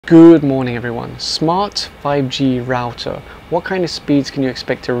Good morning everyone. Smart 5G router. What kind of speeds can you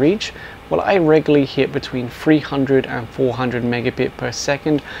expect to reach? Well, I regularly hit between 300 and 400 megabit per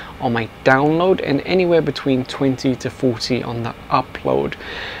second on my download and anywhere between 20 to 40 on the upload.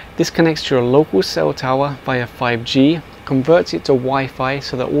 This connects to your local cell tower via 5G, converts it to Wi-Fi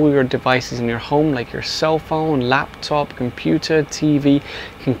so that all your devices in your home like your cell phone, laptop, computer, TV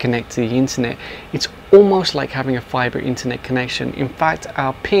can connect to the internet. It's almost like having a fiber internet connection. In fact,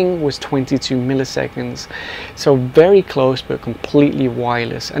 our ping was 22 milliseconds, so very close but completely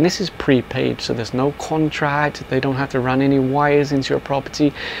wireless. And this is prepaid, so there's no contract, they don't have to run any wires into your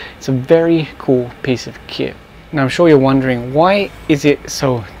property. It's a very cool piece of kit. Now I'm sure you're wondering, why is it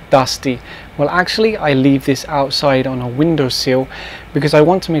so dusty? Well, actually I leave this outside on a windowsill because I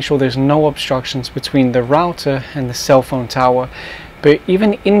want to make sure there's no obstructions between the router and the cell phone tower. But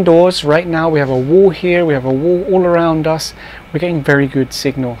even indoors right now, we have a wall here, we have a wall all around us, we're getting very good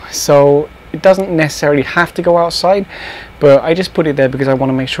signal. So it doesn't necessarily have to go outside, but I just put it there because I want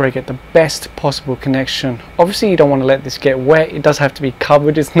to make sure I get the best possible connection. Obviously you don't want to let this get wet, it does have to be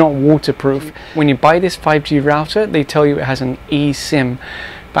covered, it's not waterproof. When you buy this 5G router, they tell you it has an eSIM.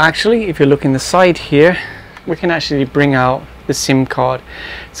 But actually, if you look in the side here, we can actually bring out the SIM card.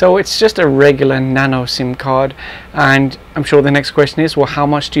 So it's just a regular nano SIM card, and I'm sure the next question is, well, how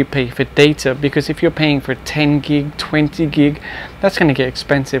much do you pay for data? Because if you're paying for 10 gig, 20 gig, that's going to get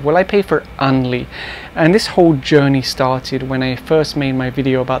expensive. Well, I pay for Unli, and this whole journey started when I first made my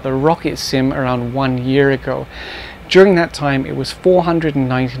video about the Rocket SIM around 1 year ago. During that time, it was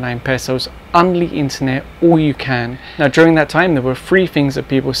 499 pesos, Unli internet, all you can. Now, during that time, there were three things that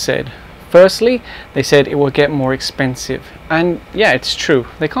people said. Firstly, they said it will get more expensive, and yeah, it's true.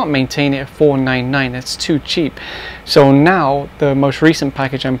 They can't maintain it at 499, that's too cheap. So now the most recent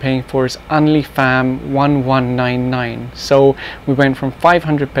package I'm paying for is UnliFam 1199. So we went from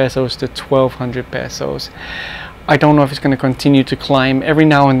 500 pesos to 1200 pesos. I don't know if it's going to continue to climb. Every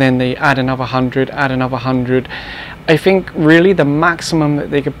now and then they add another 100, add another 100. I think really the maximum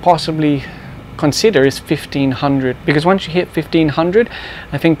that they could possibly consider is 1500, because once you hit 1500,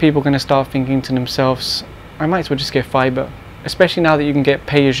 I think people are going to start thinking to themselves, I might as well just get fiber, especially now that you can get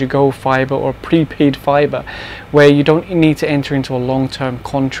pay-as-you-go fiber or prepaid fiber where you don't need to enter into a long-term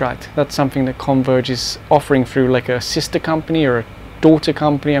contract. That's something that Converge is offering through like a sister company or a daughter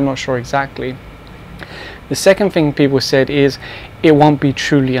company, I'm not sure exactly. The second thing people said is it won't be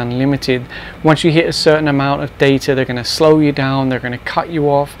truly unlimited. Once you hit a certain amount of data, they're going to slow you down, they're going to cut you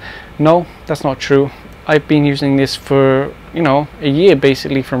off. No, that's not true. I've been using this for, you know, a year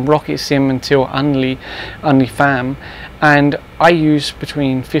basically, from Rocket SIM until UnliFam, and I use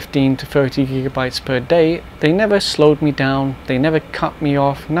between 15 to 30 gigabytes per day. They never slowed me down, they never cut me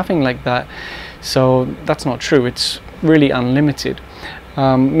off, nothing like that. So that's not true, it's really unlimited.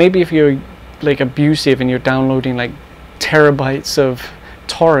 Maybe if you're like abusive and you're downloading like terabytes of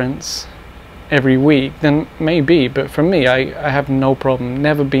torrents every week, then maybe, but for me, I have no problem,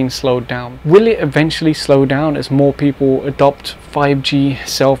 never been slowed down. Will it eventually slow down as more people adopt 5G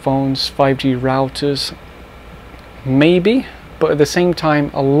cell phones, 5G routers? Maybe, but at the same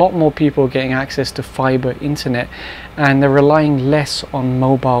time, a lot more people are getting access to fiber internet and they're relying less on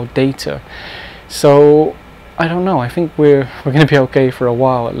mobile data. So I don't know, I think we're going to be okay for a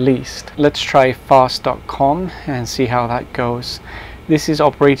while at least. Let's try fast.com and see how that goes. This is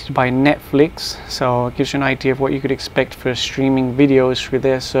operated by Netflix, so it gives you an idea of what you could expect for streaming videos through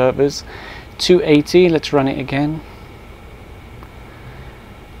their servers. 280, let's run it again.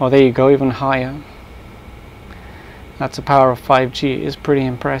 Oh, there you go, even higher. That's the power of 5G, it is pretty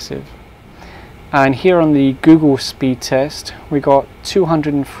impressive. And here on the Google speed test, we got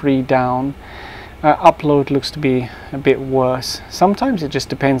 203 down. Upload looks to be a bit worse. Sometimes it just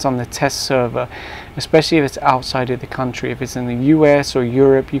depends on the test server, especially if it's outside of the country. If it's in the US or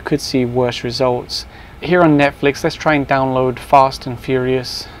Europe, you could see worse results. Here on Netflix, let's try and download Fast and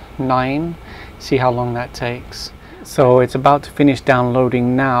Furious 9, see how long that takes. So it's about to finish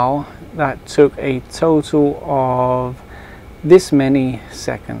downloading now. That took a total of this many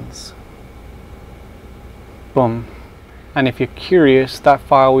seconds. Boom. And if you're curious, that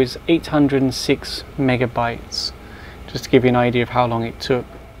file is 806 megabytes, just to give you an idea of how long it took.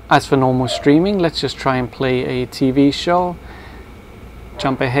 As for normal streaming, let's just try and play a TV show.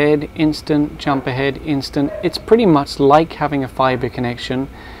 Jump ahead, instant, jump ahead, instant. It's pretty much like having a fiber connection,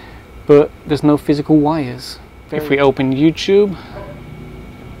 but there's no physical wires. If we open YouTube,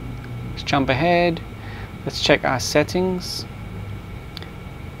 let's jump ahead, let's check our settings.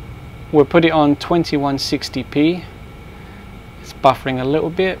 We'll put it on 2160p. Buffering a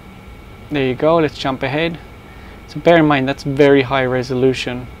little bit. There you go, let's jump ahead. So bear in mind that's very high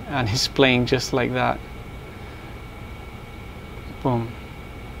resolution, and it's playing just like that. Boom.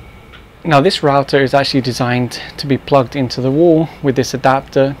 Now this router is actually designed to be plugged into the wall with this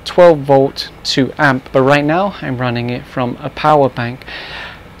adapter, 12 volt 2 amp, but right now I'm running it from a power bank.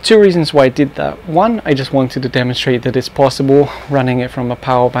 Two reasons why I did that. One, I just wanted to demonstrate that it's possible running it from a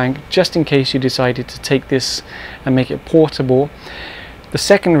power bank, just in case you decided to take this and make it portable. The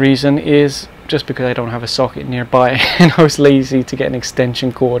second reason is just because I don't have a socket nearby and I was lazy to get an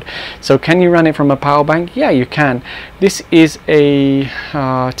extension cord. So can you run it from a power bank? Yeah, you can. This is a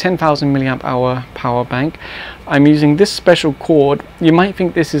 10,000 milliamp hour power bank. I'm using this special cord. You might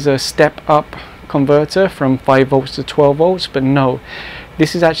think this is a step up converter from 5 volts to 12 volts, but no.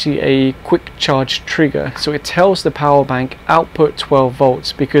 This is actually a quick charge trigger, so it tells the power bank output 12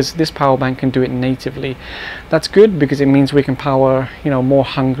 volts because this power bank can do it natively. That's good because it means we can power, more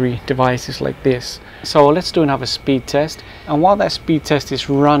hungry devices like this. So let's do another speed test, and while that speed test is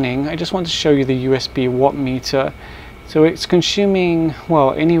running, I just want to show you the USB watt meter. So it's consuming,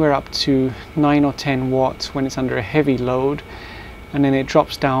 well, anywhere up to 9 or 10 watts when it's under a heavy load, and then it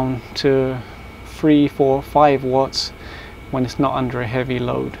drops down to 3, 4, 5 watts when it's not under a heavy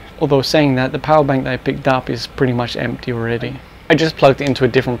load. Although saying that, the power bank that I picked up is pretty much empty already. I just plugged it into a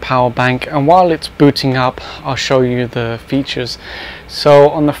different power bank, and while it's booting up, I'll show you the features. So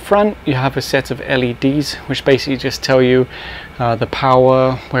on the front you have a set of LEDs which basically just tell you the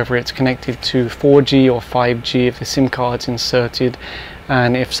power, whether it's connected to 4G or 5G, if the SIM card's inserted,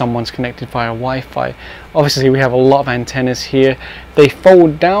 and if someone's connected via Wi-Fi. Obviously we have a lot of antennas here. They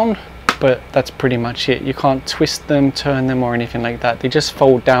fold down, but that's pretty much it. You can't twist them, turn them, or anything like that. They just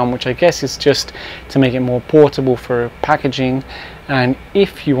fold down, which I guess is just to make it more portable for packaging and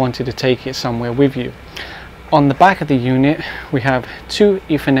if you wanted to take it somewhere with you. On the back of the unit we have 2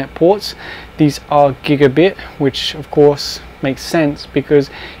 Ethernet ports. These are gigabit, which of course makes sense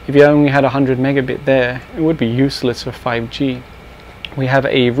because if you only had 100 megabit there, it would be useless for 5G. We have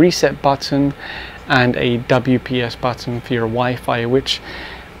a reset button and a WPS button for your Wi-Fi, which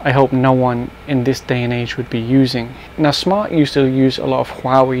I hope no one in this day and age would be using. Now Smart used to use a lot of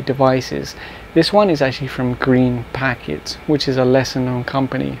Huawei devices. This one is actually from Green Packet, which is a lesser known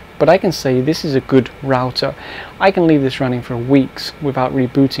company, but I can say this is a good router. I can leave this running for weeks without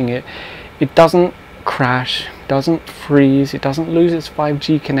rebooting it. It doesn't crash, doesn't freeze, it doesn't lose its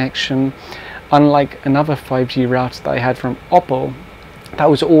 5G connection, unlike another 5G router that I had from Oppo that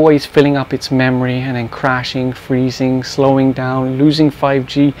was always filling up its memory and then crashing, freezing, slowing down, losing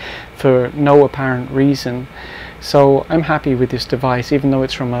 5G for no apparent reason. So I'm happy with this device, even though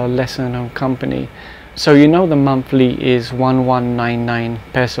it's from a lesser known company. So the monthly is 1199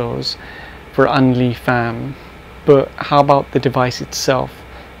 pesos for UnliFam, but how about the device itself?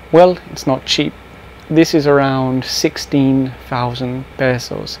 Well, it's not cheap. This is around 16,000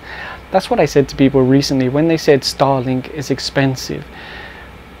 pesos. That's what I said to people recently when they said Starlink is expensive.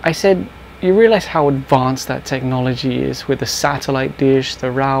 I said, you realize how advanced that technology is with the satellite dish,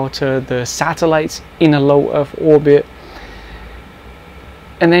 the router, the satellites in a low Earth orbit.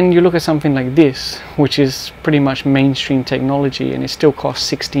 And then you look at something like this, which is pretty much mainstream technology, and it still costs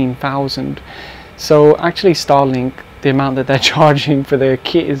 16,000. So actually Starlink, the amount that they're charging for their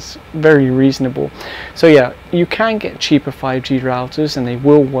kit is very reasonable. So yeah, you can get cheaper 5G routers and they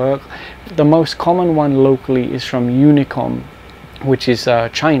will work. The most common one locally is from Unicom, which is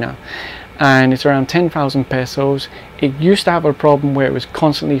China, and it's around 10,000 pesos. It used to have a problem where it was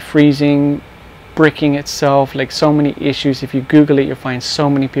constantly freezing, bricking itself, like so many issues. If you Google it, you'll find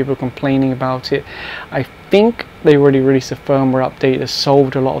so many people complaining about it. I think they already released a firmware update that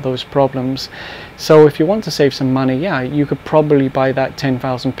solved a lot of those problems. So if you want to save some money, yeah, you could probably buy that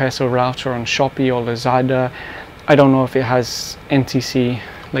 10,000 peso router on Shopee or Lazada. I don't know if it has NTC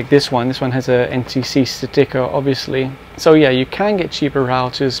like this one. This one has a NTC sticker, obviously. So yeah, you can get cheaper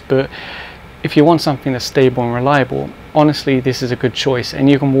routers, but if you want something that's stable and reliable, honestly, this is a good choice, and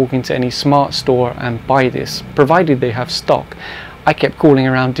you can walk into any Smart store and buy this, provided they have stock. I kept calling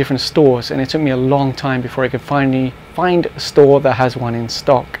around different stores and it took me a long time before I could finally find a store that has one in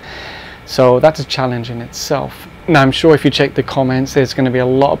stock. So that's a challenge in itself. Now I'm sure if you check the comments, there's going to be a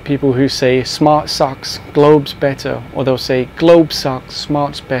lot of people who say Smart sucks, Globe's better, or they'll say Globe sucks,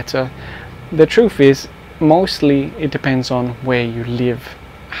 Smart's better. The truth is, mostly it depends on where you live.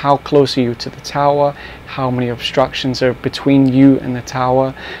 How close are you to the tower? How many obstructions are between you and the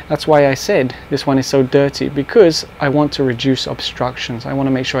tower? That's why I said this one is so dirty, because I want to reduce obstructions. I want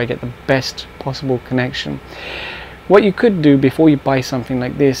to make sure I get the best possible connection. What you could do before you buy something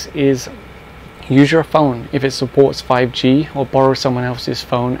like this is use your phone if it supports 5G, or borrow someone else's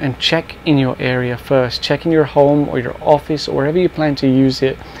phone, and check in your area first. Check in your home or your office or wherever you plan to use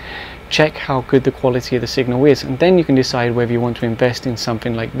it. Check how good the quality of the signal is, and then you can decide whether you want to invest in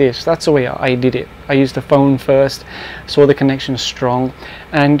something like this. That's the way I did it. I used the phone first, saw the connection strong,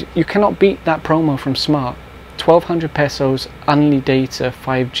 and you cannot beat that promo from Smart. 1200 pesos, only data,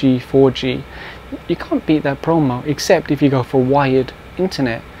 5G, 4G. You can't beat that promo, except if you go for wired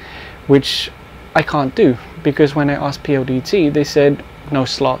internet, which I can't do, because when I asked PLDT, they said no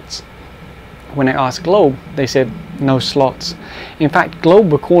slots. When I asked Globe, they said no slots. In fact,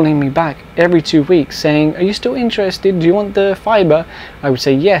 Globe were calling me back every 2 weeks saying, are you still interested? Do you want the fiber? I would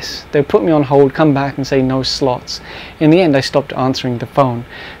say yes. They'd put me on hold, come back and say no slots. In the end, I stopped answering the phone.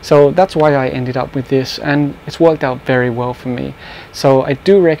 So that's why I ended up with this, and it's worked out very well for me. So I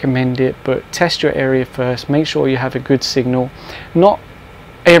do recommend it, but test your area first. Make sure you have a good signal. Not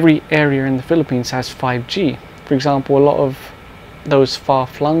every area in the Philippines has 5G. For example, a lot of those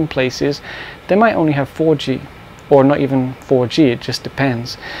far-flung places, they might only have 4G, or not even 4G, it just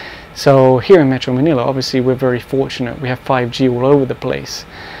depends. So here in Metro Manila, obviously we're very fortunate, we have 5G all over the place.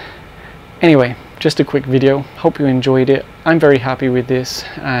 Anyway, just a quick video, hope you enjoyed it. I'm very happy with this,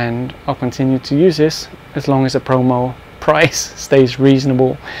 and I'll continue to use this as long as the promo price stays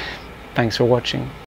reasonable. Thanks for watching.